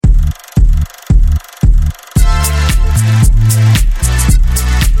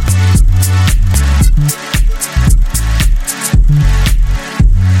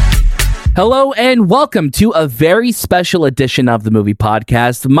Hello and welcome to a very special edition of the Movie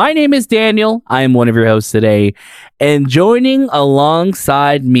Podcast. My name is Daniel. I am one of your hosts today. And joining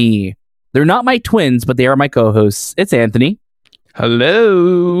alongside me, they're not my twins, but they are my co-hosts. It's Anthony.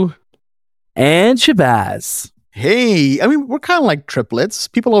 Hello. And Shabazz. Hey, I mean, we're kind of like triplets.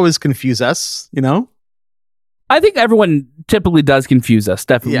 People always confuse us, you know? I think everyone typically does confuse us.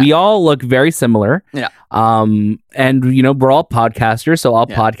 Definitely. Yeah. We all look very similar. Yeah. And, you know, we're all podcasters, so all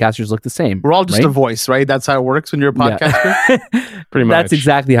podcasters look the same. We're all just right? a voice, right? That's how it works when you're a podcaster? Pretty much. That's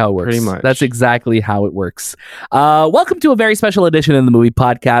exactly how it works. Pretty much. That's exactly how it works. Welcome to a very special edition of the Movie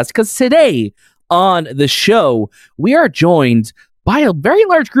Podcast, because today on the show, we are joined by a very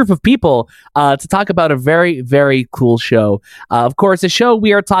large group of people to talk about a very, very cool show. Of course, the show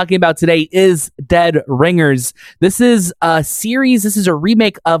we are talking about today is Dead Ringers. This is a series. This is a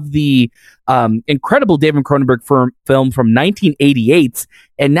remake of the incredible David Cronenberg film from 1988.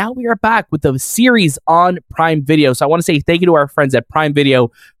 And now we are back with a series on Prime Video. So I want to say thank you to our friends at Prime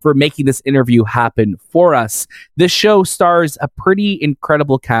Video for making this interview happen for us. This show stars a pretty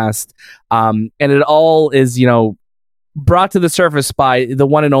incredible cast. And it all is, you know, brought to the surface by the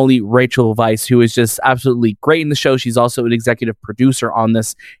one and only Rachel Weisz, who is just absolutely great in the show. She's also an executive producer on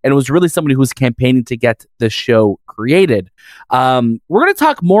this, and was really somebody who was campaigning to get the show created. We're going to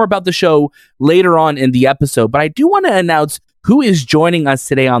talk more about the show later on in the episode, but I do want to announce who is joining us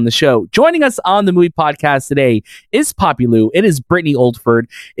today on the show. Joining us on the Movie Podcast today is Poppy Lou. It is Britne Oldford,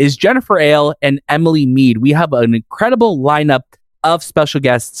 is Jennifer Ehle, and Emily Meade. We have an incredible lineup of special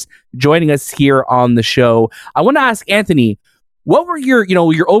guests joining us here on the show. I want to ask Anthony, what were your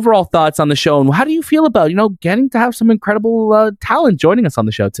overall thoughts on the show, and how do you feel about, getting to have some incredible talent joining us on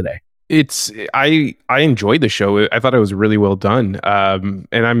the show today? I enjoyed the show. I thought it was really well done. And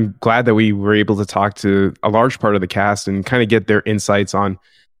I'm glad that we were able to talk to a large part of the cast and kind of get their insights on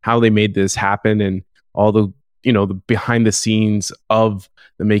how they made this happen and all the, the behind the scenes of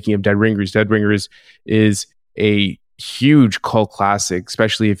the making of Dead Ringers. Dead Ringers is a huge cult classic,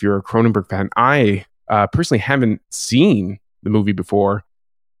 especially if you're a Cronenberg fan. I personally haven't seen the movie before,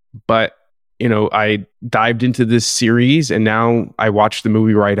 but I dived into this series and now I watched the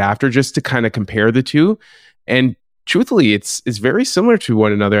movie right after just to kind of compare the two. And truthfully, it's very similar to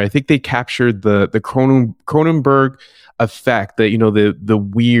one another. I think they captured the Cronenberg effect, that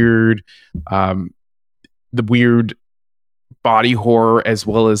the weird body horror, as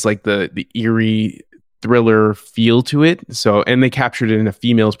well as like the eerie thriller feel to it. So, and they captured it in a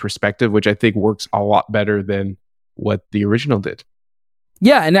female's perspective, which I think works a lot better than what the original did.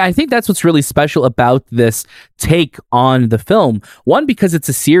 Yeah, and I think that's what's really special about this take on the film. One, because it's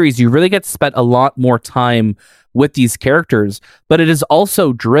a series, you really get to spend a lot more time with these characters, but it is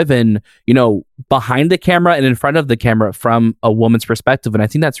also driven, behind the camera and in front of the camera from a woman's perspective. And I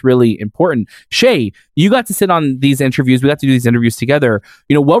think that's really important. Shay, you got to sit on these interviews. We got to do these interviews together.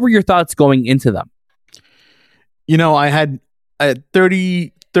 What were your thoughts going into them? I had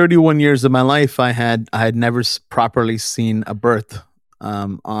 31 years of my life, I had never properly seen a birth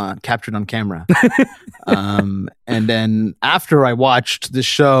captured on camera. And then after I watched the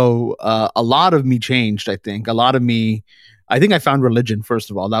show, a lot of me changed, I think. I think I found religion, first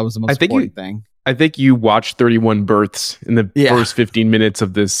of all. That was the most important thing. I think you watched 31 births in the first 15 minutes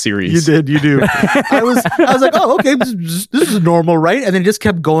of this series. You do. I was like, oh, okay, this is normal, right? And then it just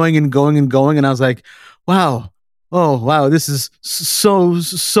kept going and going and going. And I was like, wow. Oh, wow. This is so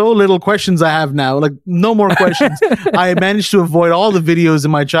little questions I have now. Like, no more questions. I managed to avoid all the videos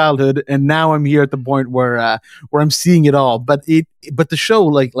in my childhood, and now I'm here at the point where I'm seeing it all. But the show,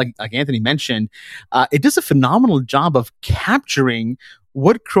 like Anthony mentioned, it does a phenomenal job of capturing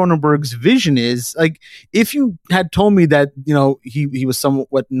what Cronenberg's vision is. Like, if you had told me that, he was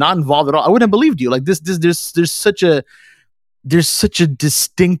somewhat not involved at all, I wouldn't have believed you. Like, there's such a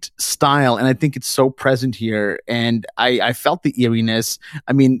distinct style, and I think it's so present here. And I felt the eeriness.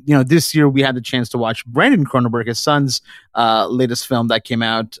 I mean, this year we had the chance to watch Brandon Cronenberg, his son's latest film that came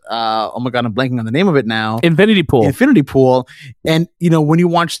out. Oh my God, I'm blanking on the name of it now. Infinity Pool. And, when you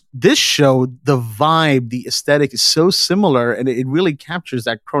watch this show, the vibe, the aesthetic is so similar, and it really captures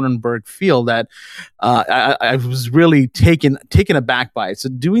that Cronenberg feel that I was really taken aback by it. So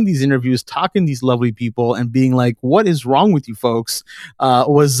doing these interviews, talking to these lovely people and being like, what is wrong with you folks,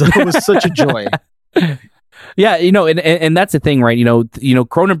 was such a joy. Yeah, and that's the thing, right?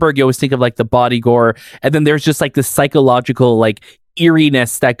 Cronenberg, you always think of like the body gore, and then there's just like the psychological like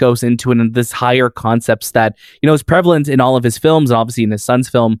eeriness that goes into it, and this higher concepts that is prevalent in all of his films and obviously in his son's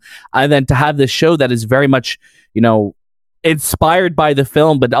film. And then to have this show that is very much inspired by the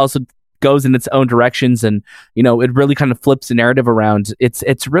film, but also goes in its own directions, and it really kind of flips the narrative around.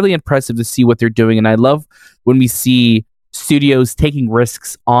 It's really impressive to see what they're doing, and I love when we see studios taking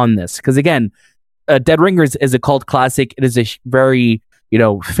risks on this, because again, Dead Ringers is a cult classic. It is a very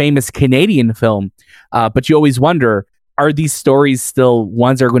famous Canadian film, but you always wonder, are these stories still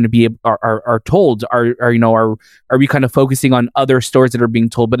ones that are going to be are told? Are we kind of focusing on other stories that are being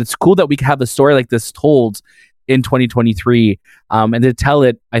told? But it's cool that we can have a story like this told in 2023, and to tell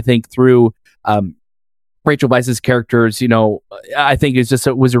it, I think, through Rachel Weisz's characters. I think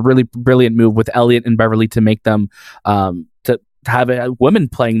it was a really brilliant move with Elliot and Beverly to make them to have a woman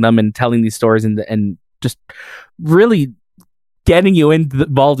playing them and telling these stories, and just really getting you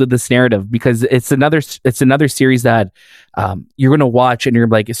involved in this narrative, because it's another series that you're going to watch, and you're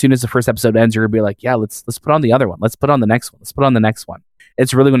like, as soon as the first episode ends, you're going to be like, yeah, let's put on the other one. Let's put on the next one. Let's put on the next one.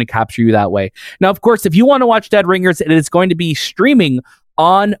 It's really going to capture you that way. Now, of course, if you want to watch Dead Ringers, it is going to be streaming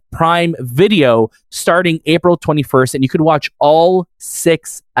on Prime Video starting April 21st, and you could watch all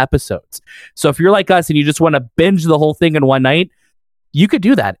 6 episodes. So if you're like us and you just want to binge the whole thing in one night, you could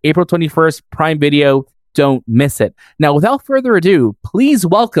do that. April 21st, Prime Video. Don't miss it. Now, without further ado, please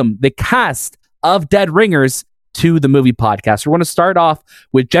welcome the cast of Dead Ringers to the movie podcast. We're going to start off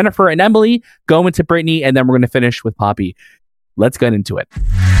with Jennifer and Emily, go into Britne, and then we're going to finish with Poppy. Let's get into it.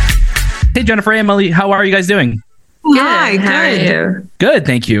 Hey, Jennifer, Emily, how are you guys doing? Hi, good. Good,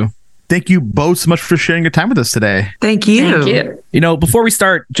 thank you. Thank you both so much for sharing your time with us today. Thank you. Before we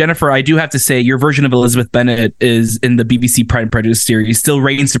start, Jennifer, I do have to say your version of Elizabeth Bennet is in the BBC Pride and Prejudice series. Still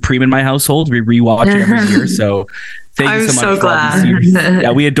reigns supreme in my household. We rewatch it every year. So thank you so much. I'm so glad.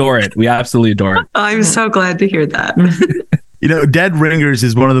 Yeah, we adore it. We absolutely adore it. I'm so glad to hear that. Dead Ringers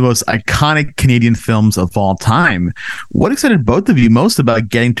is one of the most iconic Canadian films of all time. What excited both of you most about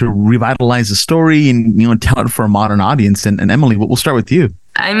getting to revitalize the story and tell it for a modern audience? And Emily, we'll start with you.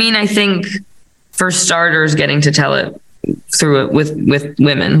 I mean, I think for starters, getting to tell it through it with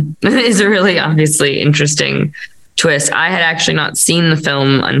women is a really obviously interesting twist. I had actually not seen the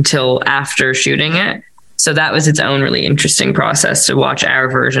film until after shooting it. So that was its own really interesting process, to watch our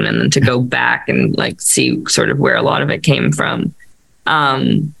version and then to go back and see sort of where a lot of it came from.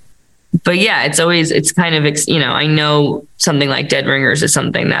 But yeah, it's kind of, I know something like Dead Ringers is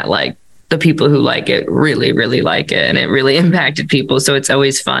something that the people who like it really, really like it, and it really impacted people. So it's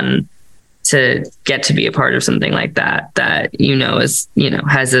always fun to get to be a part of something like that is,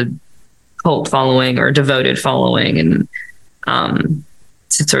 has a cult following or devoted following, and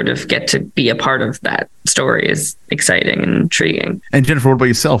to sort of get to be a part of that story is exciting and intriguing. And Jennifer, what about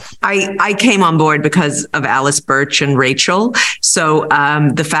yourself? I came on board because of Alice Birch and Rachel. So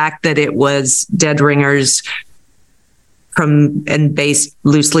the fact that it was Dead Ringers and based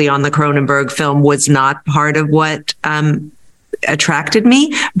loosely on the Cronenberg film was not part of what attracted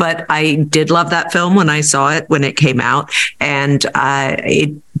me, but I did love that film when I saw it when it came out, and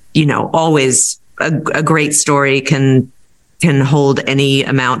always a great story can hold any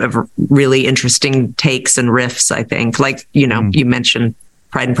amount of really interesting takes and riffs. I think, you mentioned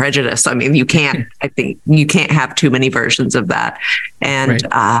Pride and Prejudice. I mean, I think you can't have too many versions of that, and.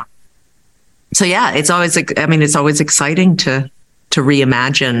 Right. So yeah, it's always exciting to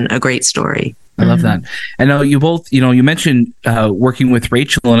reimagine a great story. I love that. I know you both, you mentioned working with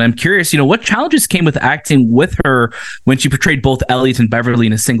Rachel, and I'm curious, what challenges came with acting with her when she portrayed both Elliot and Beverly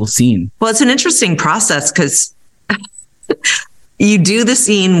in a single scene? Well, it's an interesting process because you do the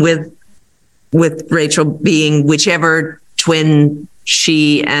scene with Rachel being whichever twin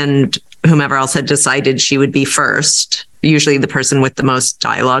she and whomever else had decided she would be first. Usually the person with the most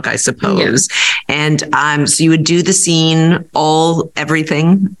dialogue, I suppose. Yeah. And so you would do the scene,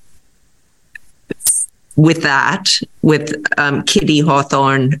 everything with Kitty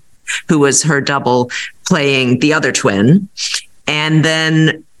Hawthorne, who was her double, playing the other twin. And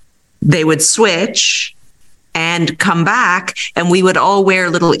then they would switch and come back, and we would all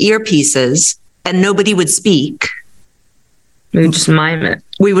wear little earpieces, and nobody would speak. We would just mime it.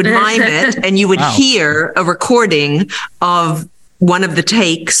 We would mime it, and you would hear a recording of one of the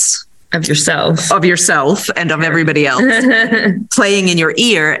takes of yourself and of everybody else playing in your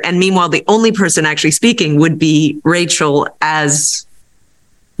ear. And meanwhile, the only person actually speaking would be Rachel as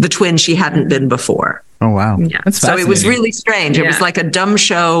the twin she hadn't been before. Oh, wow. Yeah. That's fascinating. So it was really strange. Yeah. It was like a dumb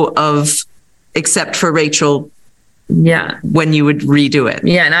show except for Rachel. Yeah. When you would redo it.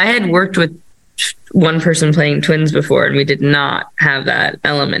 Yeah. And I had worked with one person playing twins before, and we did not have that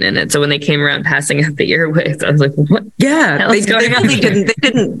element in it. So when they came around passing out the earwigs, I was like, what? Yeah, they just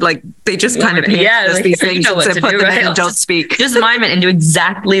kind of hand these things and said, put them in and don't speak. Just mime it and do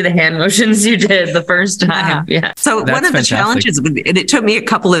exactly the hand motions you did the first time. Yeah. So one of the challenges, and it took me a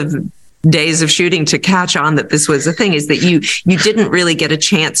couple of days of shooting to catch on that this was a thing, is that you didn't really get a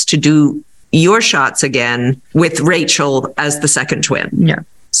chance to do your shots again with Rachel as the second twin. Yeah.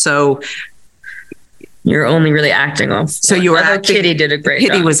 So you're only really acting off. So you were acting. Kitty did a great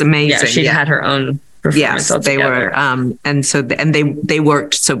job. Kitty was amazing. Yeah, she had her own performance. Yes, they were. And they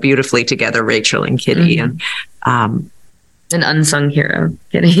worked so beautifully together, Rachel and Kitty, and an unsung hero.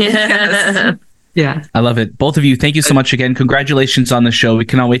 Kitty. Yes. Yeah. I love it. Both of you, thank you so much again. Congratulations on the show. We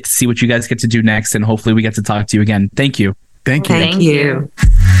cannot wait to see what you guys get to do next, and hopefully we get to talk to you again. Thank you. Thank you. Thank you.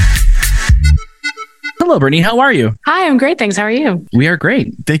 Hello, Britne. How are you? Hi, I'm great. Thanks. How are you? We are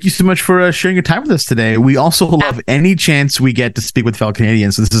great. Thank you so much for sharing your time with us today. We also love any chance we get to speak with fellow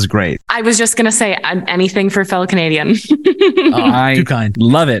Canadians, so this is great. I was just going to say anything for fellow Canadian. I Too kind.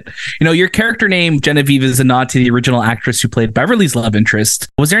 love it. You know, your character name, Genevieve, is a nod to the original actress who played Beverly's love interest.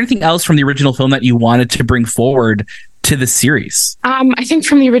 Was there anything else from the original film that you wanted to bring forward to the series? I think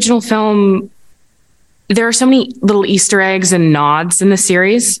from the original film, there are so many little Easter eggs and nods in the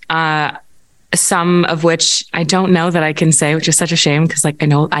series. Some of which I don't know that I can say, which is such a shame because I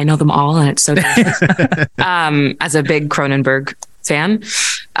know them all and it's so good. As a big Cronenberg fan.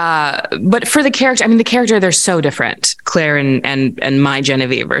 But for the character, the character, they're so different. Claire and my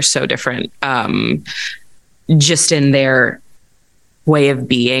Genevieve are so different. Just in their way of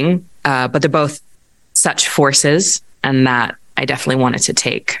being. But they're both such forces, and that I definitely wanted to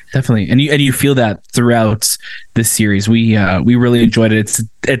take. Definitely. And you feel that throughout this series. We really enjoyed it.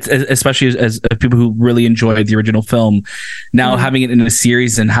 It's especially as people who really enjoyed the original film, now having it in a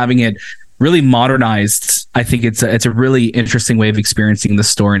series and having it really modernized. I think it's a really interesting way of experiencing the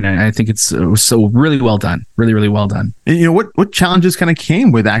story. And I think it's so really well done. Really, really well done. And what challenges kind of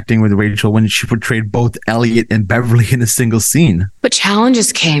came with acting with Rachel when she portrayed both Elliot and Beverly in a single scene? What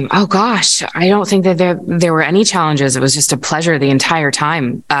challenges came? Oh gosh, I don't think that there were any challenges. It was just a pleasure the entire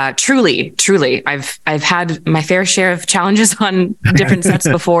time. Truly, I've had my fair share of challenges on different sets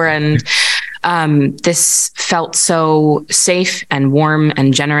before, and this felt so safe and warm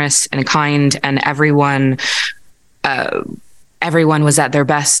and generous and kind, and everyone was at their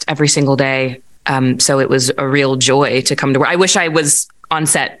best every single day. So it was a real joy to come to work. I wish I was on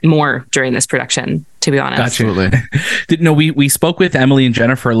set more during this production, to be honest. Absolutely. We spoke with Emily and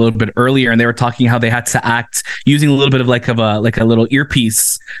Jennifer a little bit earlier, and they were talking how they had to act using a little bit of a little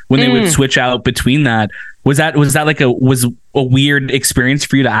earpiece when they would switch out between that. Was that a weird experience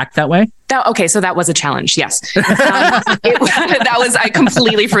for you to act that way? So that was a challenge. Yes. I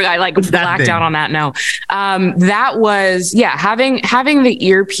completely forgot. I blacked out on that. No. That was, having the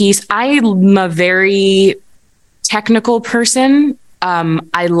earpiece. I'm a very technical person.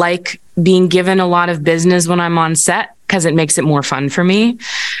 I like being given a lot of business when I'm on set because it makes it more fun for me.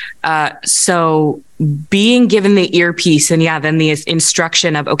 So being given the earpiece and then the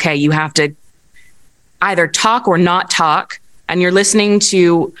instruction of, okay, you have to either talk or not talk, and you're listening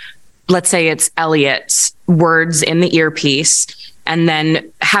to, let's say it's Elliot's words in the earpiece, and then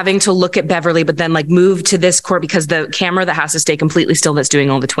having to look at Beverly, but then move to this court because the camera that has to stay completely still that's doing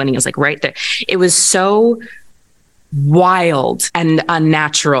all the twinning is right there. It was so wild and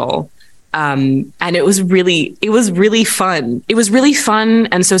unnatural. And it was really fun. It was really fun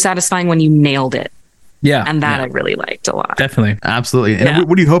and so satisfying when you nailed it. Yeah. And that I really liked a lot. Definitely. Absolutely. And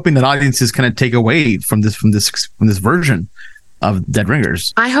what are you hoping that audiences kind of take away from this version of Dead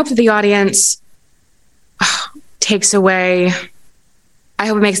Ringers? I hope that the audience takes away, I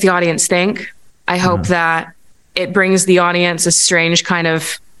hope it makes the audience think. I hope that it brings the audience a strange kind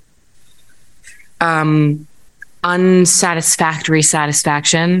of unsatisfactory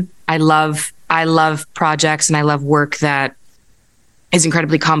satisfaction. I love projects and I love work that is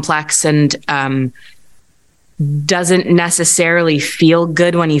incredibly complex and doesn't necessarily feel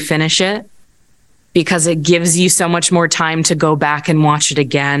good when you finish it, because it gives you so much more time to go back and watch it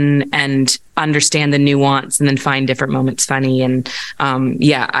again and understand the nuance and then find different moments funny. And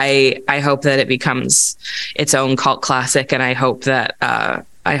I hope that it becomes its own cult classic, and I hope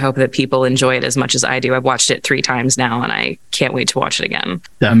that people enjoy it as much as I do. I've watched it 3 times now, and I can't wait to watch it again.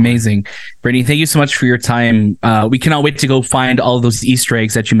 Amazing. Britne, thank you so much for your time. We cannot wait to go find all of those Easter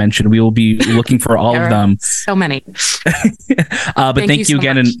eggs that you mentioned. We will be looking for all of them. So many. But thank you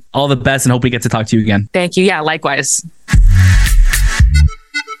again, and all the best, and hope we get to talk to you again. Thank you. Yeah, likewise.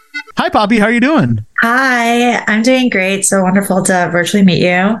 Hi, Poppy. How are you doing? Hi, I'm doing great. So wonderful to virtually meet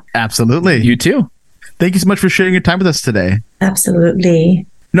you. Absolutely. You too. Thank you so much for sharing your time with us today. Absolutely.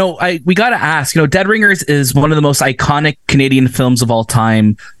 No, we got to ask, Dead Ringers is one of the most iconic Canadian films of all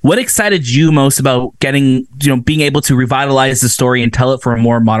time. What excited you most about being able to revitalize the story and tell it for a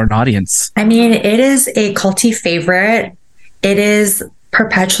more modern audience? I mean, it is a culty favorite. It is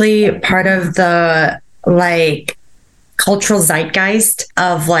perpetually part of the like cultural zeitgeist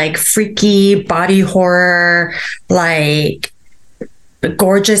of like freaky body horror, like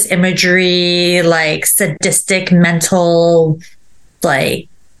gorgeous imagery, like sadistic mental, like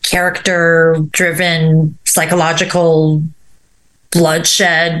character driven psychological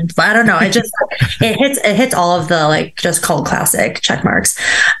bloodshed. I don't know. It hits all of the like just cult classic check marks.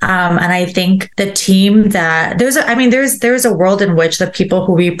 And I think the team that there's a world in which the people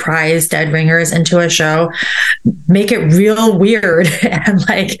who reprise dead ringers into a show make it real weird and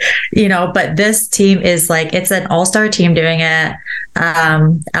like, but this team is like, it's an all-star team doing it.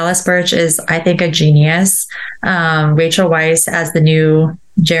 Alice Birch is, I think, a genius. Rachel Weisz as the new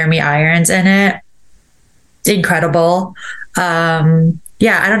Jeremy Irons in it. Incredible. I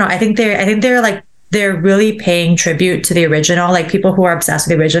don't know. I think they're really paying tribute to the original. Like people who are obsessed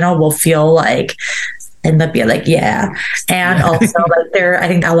with the original will feel like, and they'll be like, yeah. And also like they're, I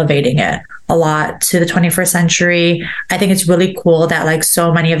think, elevating it a lot to the 21st century. I think it's really cool that like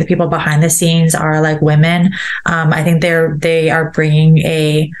so many of the people behind the scenes are like women. I think they are bringing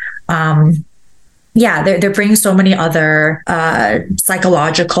they're bringing so many other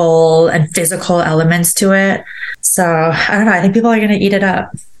psychological and physical elements to it. So I don't know. I think people are going to eat it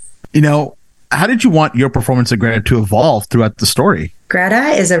up. How did you want your performance of Greta to evolve throughout the story? Greta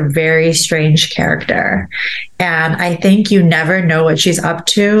is a very strange character. And I think you never know what she's up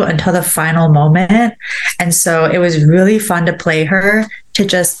to until the final moment. And so it was really fun to play her, to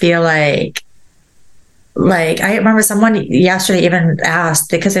just feel like I remember someone yesterday even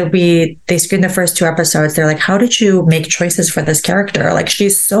asked, because they screened the first 2 episodes. They're like, how did you make choices for this character? Like,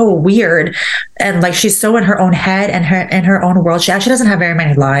 she's so weird. And like, she's so in her own head and in her own world. She actually doesn't have very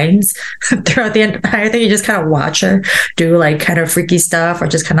many lines throughout the entire thing. You just kind of watch her do like kind of freaky stuff, or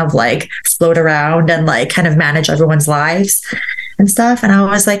just kind of like float around and like kind of manage everyone's lives and stuff. And I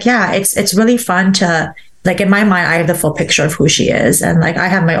was like, yeah, it's really fun to, like, in my mind, I have the full picture of who she is. And like, I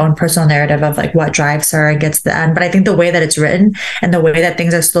have my own personal narrative of like what drives her and gets to the end. But I think the way that it's written and the way that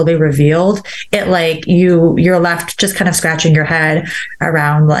things are slowly revealed, it like you're left just kind of scratching your head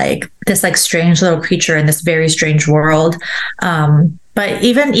around like this like strange little creature in this very strange world. But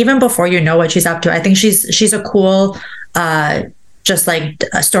even before you know what she's up to, I think she's a cool, just like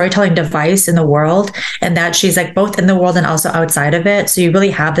a storytelling device in the world, and that she's like both in the world and also outside of it. So you really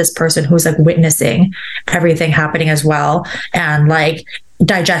have this person who's like witnessing everything happening as well, and like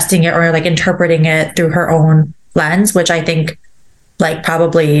digesting it or like interpreting it through her own lens, which I think like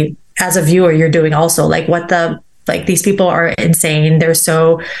probably as a viewer you're doing also. Like these people are insane. They're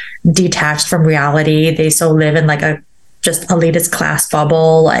so detached from reality. They so live in like a just elitist class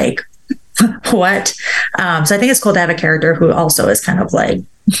bubble, like what? So I think it's cool to have a character who also is kind of like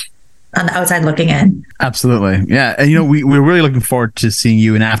on the outside looking in. Absolutely. Yeah. And we're really looking forward to seeing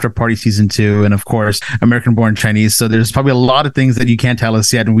you in After Party season 2, and of course American Born Chinese. So there's probably a lot of things that you can't tell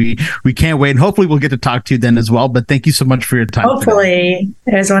us yet, and we can't wait, and hopefully we'll get to talk to you then as well. But thank you so much for your time. Hopefully.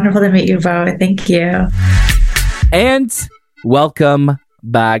 It was wonderful to meet you both. Thank you. And welcome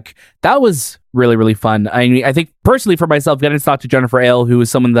back. That was really, really fun. I mean, I think personally for myself, getting to talk to Jennifer Ehle, who is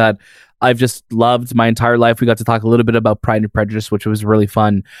someone that I've just loved my entire life. We got to talk a little bit about Pride and Prejudice, which was really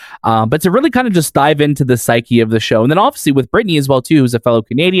fun. But to really kind of just dive into the psyche of the show. And then obviously with Britne as well, too, who's a fellow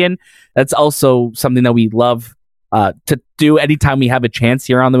Canadian. That's also something that we love to do anytime we have a chance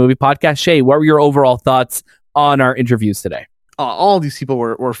here on the Movie Podcast. Shay, what were your overall thoughts on our interviews today? All these people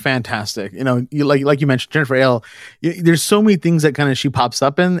were fantastic. Like you mentioned, Jennifer Ehle. There's so many things that kind of she pops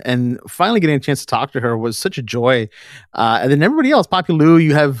up in, and finally getting a chance to talk to her was such a joy. And then everybody else, Poppy Lou,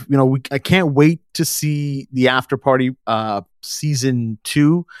 you have, I can't wait to see the After Party season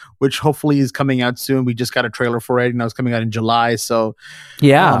 2, which hopefully is coming out soon. We just got a trailer for it, and it's coming out in July. So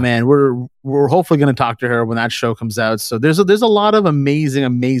yeah, man, we're hopefully going to talk to her when that show comes out. So there's a lot of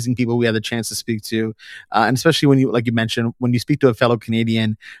amazing people we had the chance to speak to, and especially when you, like you mentioned, when you speak to a fellow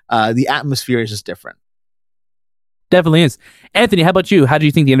Canadian, the atmosphere is just different. Definitely is. Anthony, how about you? How do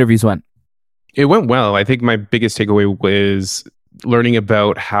you think the interviews went? It went well. I think my biggest takeaway was learning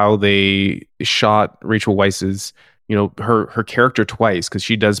about how they shot Rachel Weisz's, her character twice, because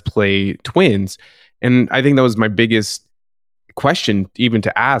she does play twins. And I think that was my biggest question even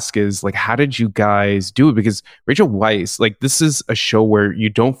to ask is like, how did you guys do it? Because Rachel Weisz, like, this is a show where you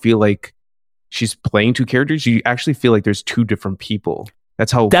don't feel like she's playing 2 characters. You actually feel like there's 2 different people.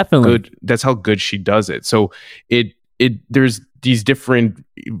 That's how good she does it. So there's these different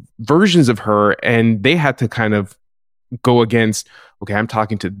versions of her, and they had to kind of go against, okay, I'm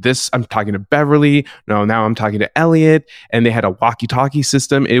talking to Beverly. No, now I'm talking to Elliot. And they had a walkie-talkie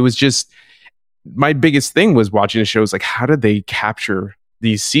system. It was just, my biggest thing was watching the show is like, how did they capture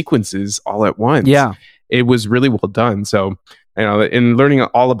these sequences all at once. Yeah. It was really well done. So, and learning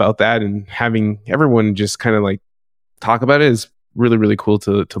all about that and having everyone just kind of like talk about it is really, really cool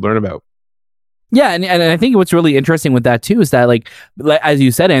to learn about. Yeah, and I think what's really interesting with that too is that like as you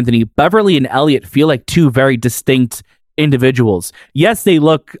said, Anthony, Beverly and Elliot feel like two very distinct individuals. Yes, they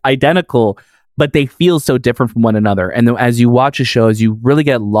look identical, but they feel so different from one another. And as you watch a show, as you really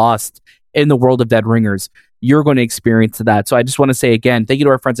get lost in the world of Dead Ringers, you're going to experience that. So I just want to say again, thank you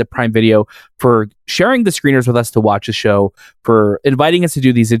to our friends at Prime Video for sharing the screeners with us to watch the show, for inviting us to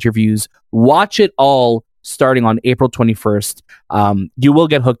do these interviews. Watch it all starting on April 21st. You will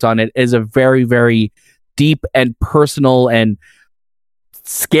get hooked on it. It is a very, very deep and personal and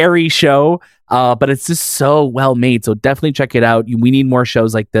scary show, but it's just so well made. So definitely check it out. We need more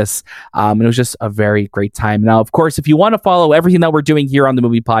shows like this. And it was just a very great time. Now, of course, if you want to follow everything that we're doing here on the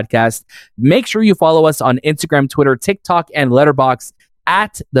Movie Podcast, make sure you follow us on Instagram, Twitter, TikTok, and Letterboxd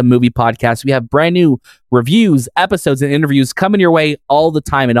at the Movie Podcast. We have brand new reviews, episodes, and interviews coming your way all the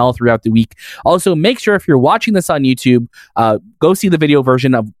time and all throughout the week. Also, make sure if you're watching this on YouTube, go see the video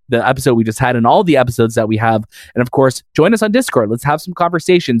version of the episode we just had and all the episodes that we have. And of course, join us on Discord. Let's have some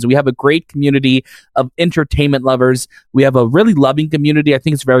conversations. We have a great community of entertainment lovers. We have a really loving community. I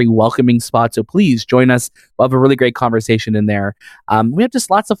think it's a very welcoming spot. So please join us. We'll have a really great conversation in there. We have just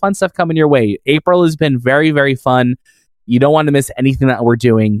lots of fun stuff coming your way. April has been very, very fun. You don't want to miss anything that we're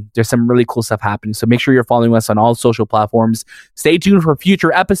doing. There's some really cool stuff happening. So make sure you're following us on all social platforms. Stay tuned for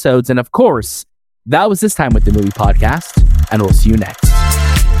future episodes. And of course, that was this time with the Movie Podcast. And we'll see you next.